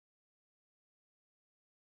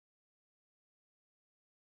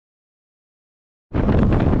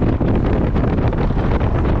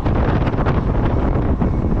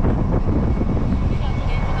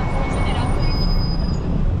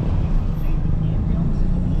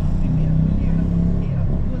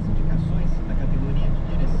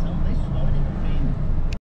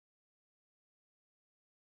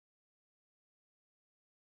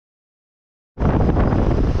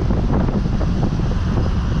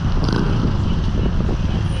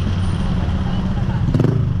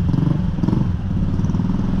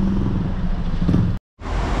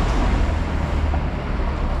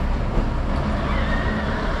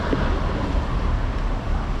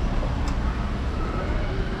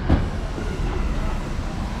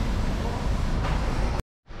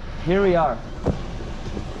Here we are.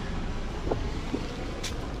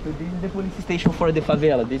 So this is the police station for the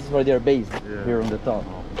favela. This is where they are based, here on the top.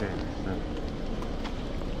 Okay.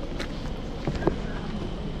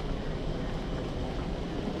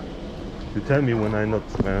 You tell me when I'm not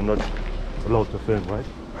allowed to film, right?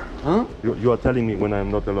 Huh? You are telling me when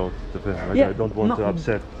I'm not allowed to film. Like I don't want to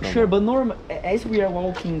upset someone. Sure, but as we are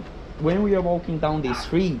walking, when we are walking down the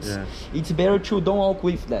streets, it's better to don't walk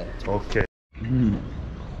with that. Okay.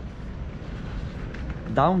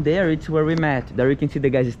 Down there, it's where we met. There you can see the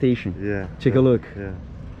gas station. Yeah. Take a look. Yeah.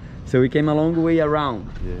 So we came a long way around.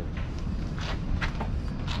 Yeah.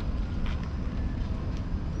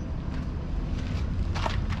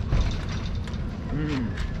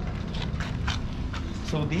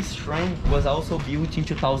 So this shrine was also built in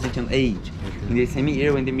 2008, in the same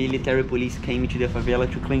year when the military police came to the favela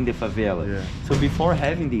to clean the favela. Yeah. So before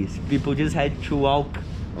having this, people just had to walk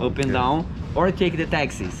up and down or take the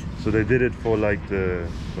taxis. So they did it for like the...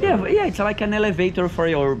 Yeah, it's like an elevator for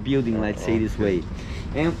your building, let's say this way.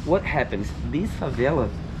 And what happens? This favela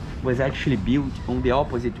was actually built on the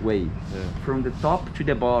opposite way, from the top to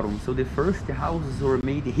the bottom. So the first houses were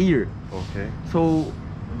made here. Okay. So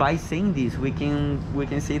by saying this, we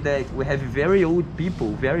can say that we have very old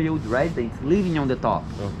people, very old residents living on the top.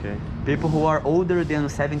 Okay. People who are older than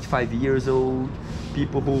 75 years old,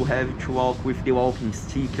 people who have to walk with the walking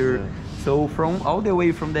sticker. Yeah. So from all the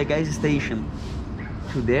way from the gas station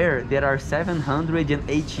to there are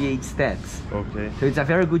 788 steps. Okay. So it's a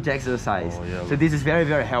very good exercise. Oh, yeah. So this is very,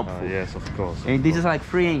 very helpful. Yes, of course. And this is like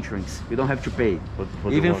free entrance. You don't have to pay.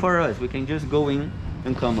 For Even for us, we can just go in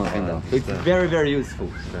and come up and down. So it's very, very useful.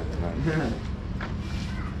 That's nice.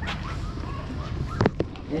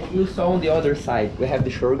 And you saw on the other side, we have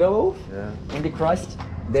the Sugarloaf and the crust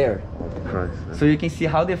there. Christ, So you can see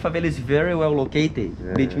how the favela is very well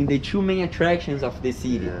located between the two main attractions of the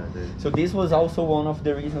city. So this was also one of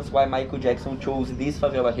the reasons why Micheal Jackson chose this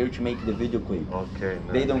favela here to make the video clip. Okay.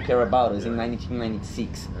 Nice. They Don't Care About Us in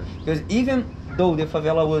 1996. Because even though the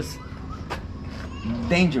favela was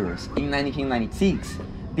dangerous in 1996,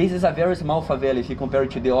 this is a very small favela if you compare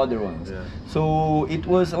it to the other ones. So it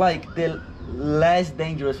was like the less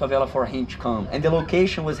dangerous favela for him to come, and the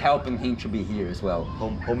location was helping him to be here as well.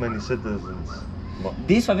 How many citizens?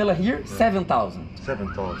 This favela here, 7,000.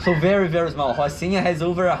 7,000. So very, very small. Rocinha has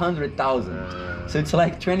over 100,000. So it's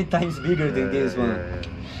like 20 times bigger than this one.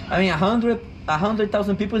 I mean,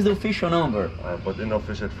 100,000 people is the official number. But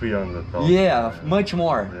unofficial 300,000. Yeah, much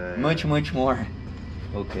more. Much more.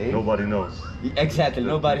 Okay. Nobody knows. Exactly,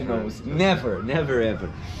 nobody knows. Never, never, ever.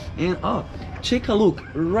 And take a look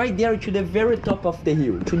right there to the very top of the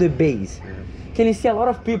hill, to the base. Can you see a lot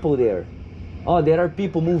of people there? Oh, there are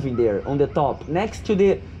people moving there on the top, next to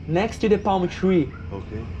the palm tree.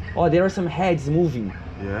 Okay. Oh, there are some heads moving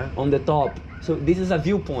on the top. So this is a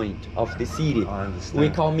viewpoint of the city. I understand. We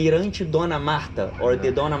call Mirante Dona Marta, or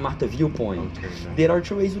the Dona Marta viewpoint. Okay, there are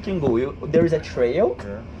two ways you can go. There is a trail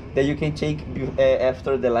that you can take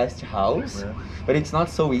after the last house, but it's not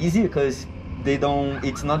so easy because the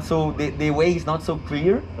way is not so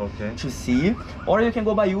clear to see. Or you can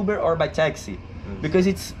go by Uber or by taxi, because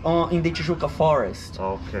it's in the Tijuca forest.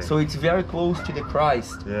 So it's very close to the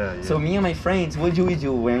Christ. So me and my friends, what do we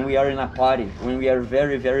do when we are in a party, when we are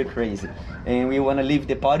very, very crazy and we want to leave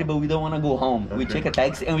the party but we don't want to go home? We take a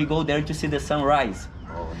taxi and we go there to see the sunrise.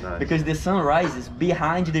 Nice. Because the sun rises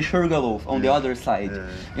behind the Sugarloaf on the other side.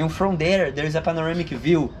 And from there's a panoramic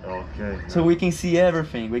view. So we can see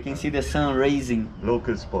everything. We can see the sun rising.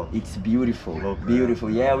 Local spot. It's beautiful. Beautiful.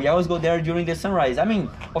 Yeah, we always go there during the sunrise. I mean,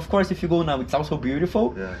 of course, if you go now, it's also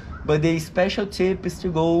beautiful. But the special tip is to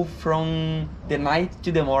go from the night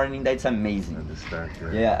to the morning. That's amazing. I understand.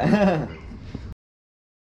 Yeah.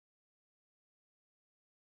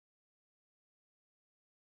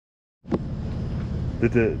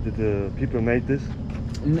 Did the people make this?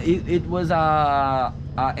 It was a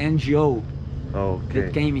NGO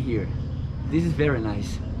that came here. This is very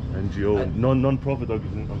nice. NGO, non-profit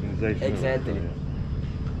organization. Exactly.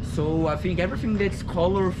 So I think everything that's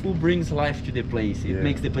colorful brings life to the place. It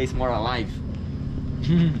makes the place more alive.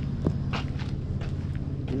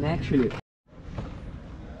 And actually,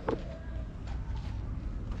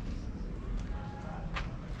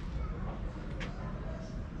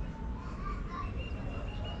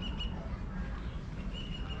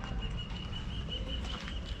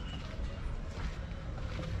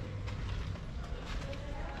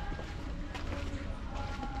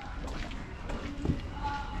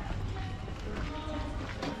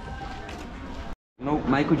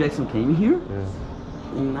 Micheal Jackson came here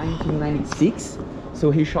in 1996 So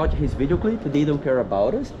he shot his video clip, they don't care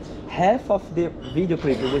about us. Half of the video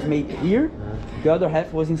clip was made here, the other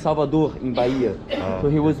half was in Salvador, in Bahia. So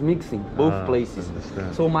he was mixing both places.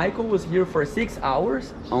 So Michael was here for 6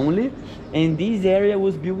 hours only, and this area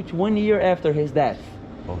was built 1 year after his death.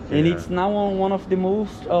 Okay, and it's now one of the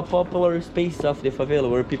most popular spaces of the favela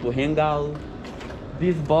where people hang out.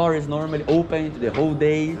 This bar is normally open the whole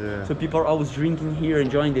day, so people are always drinking here,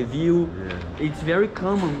 enjoying the view. It's very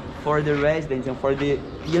common for the residents and for the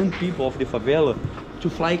young people of the favela to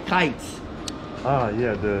fly kites. Ah,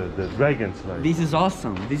 yeah, the dragons. Like. This is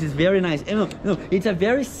awesome. This is very nice. And no, it's a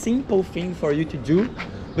very simple thing for you to do,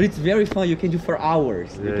 but it's very fun. You can do for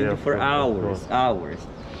hours. You can do for hours.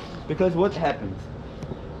 Because what happens?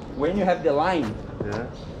 When you have the line,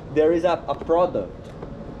 there is a product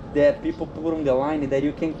that people put on the line that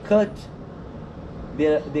you can cut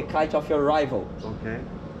the kite of your rival. Okay.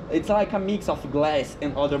 It's like a mix of glass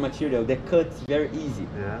and other material that cuts very easy.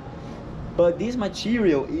 Yeah. But this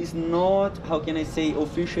material is not, how can I say,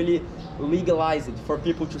 officially legalized for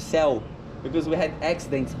people to sell, because we had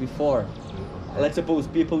accidents before. Let's suppose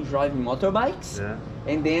people driving motorbikes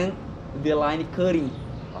and then the line cutting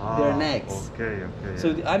their necks. Okay.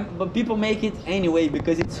 So but people make it anyway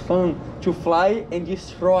because it's fun to fly and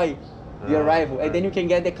destroy the rival, and then you can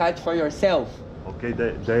get the kite for yourself. Okay,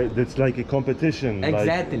 that's like a competition.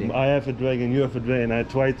 Exactly. Like I have a dragon, you have a dragon, I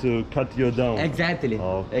try to cut you down. Exactly.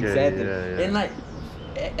 Okay, exactly. Yeah. And like,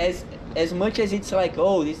 as much as it's like,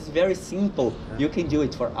 oh, this is very simple, you can do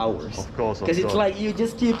it for hours. Of course. Because it's like you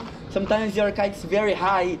just keep. Sometimes your kite's very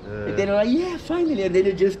high, and then you're like, yeah, finally, and then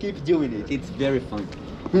you just keep doing it. It's very fun.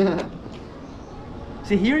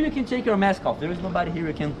 See, here you can take your mask off. There is nobody here.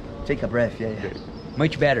 You can take a breath. Yeah.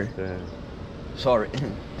 Much better. Sorry.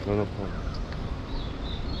 No problem.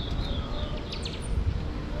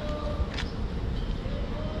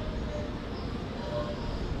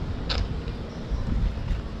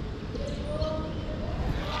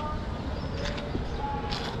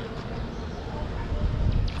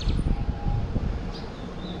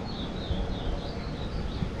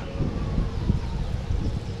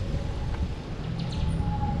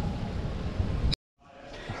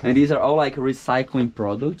 And these are all like recycling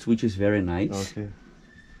products, which is very nice. Okay.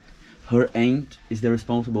 Her aunt is the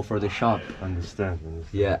responsible for the shop. Understand.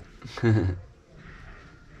 Yeah.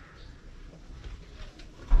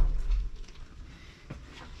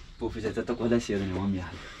 Pô, fiz até tu acordar cedo, né? Uma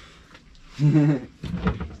merda.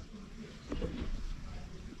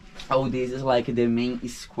 Oh, this is like the main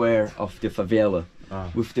square of the favela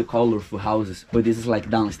with the colorful houses, but this is like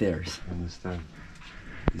downstairs. Understand.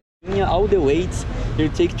 All the waits here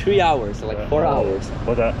take 3 hours, like 4 hours.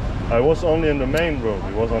 But I was only in the main road.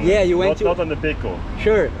 It was on you went not on the vehicle.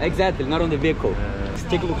 Sure, exactly, not on the vehicle. Let's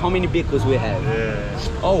take a look how many vehicles we have.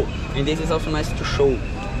 Oh, and this is also nice to show.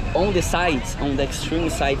 On the sides, on the extreme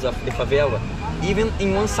sides of the favela, even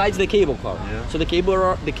in one side is the cable car. So the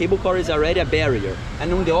cable car is already a barrier,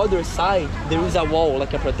 and on the other side there is a wall,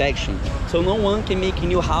 like a protection. So no one can make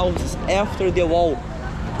new houses after the wall.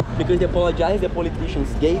 Because the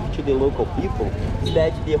politicians gave to the local people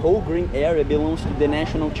that the whole green area belongs to the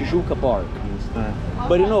National Tijuca Park.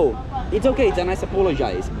 But you know, it's okay, it's a nice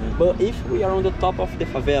apologize. But if we are on the top of the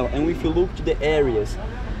favela and if you look to the areas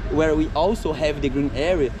where we also have the green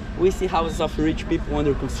area, we see houses of rich people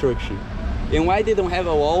under construction. And why they don't have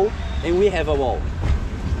a wall and we have a wall?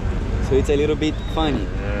 So it's a little bit funny.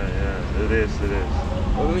 Yeah, it is.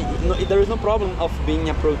 I mean, there is no problem of being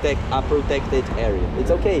a protected area.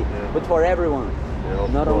 It's okay, but for everyone,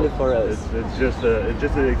 not only for us. It's just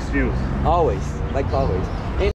an excuse. Always, like always.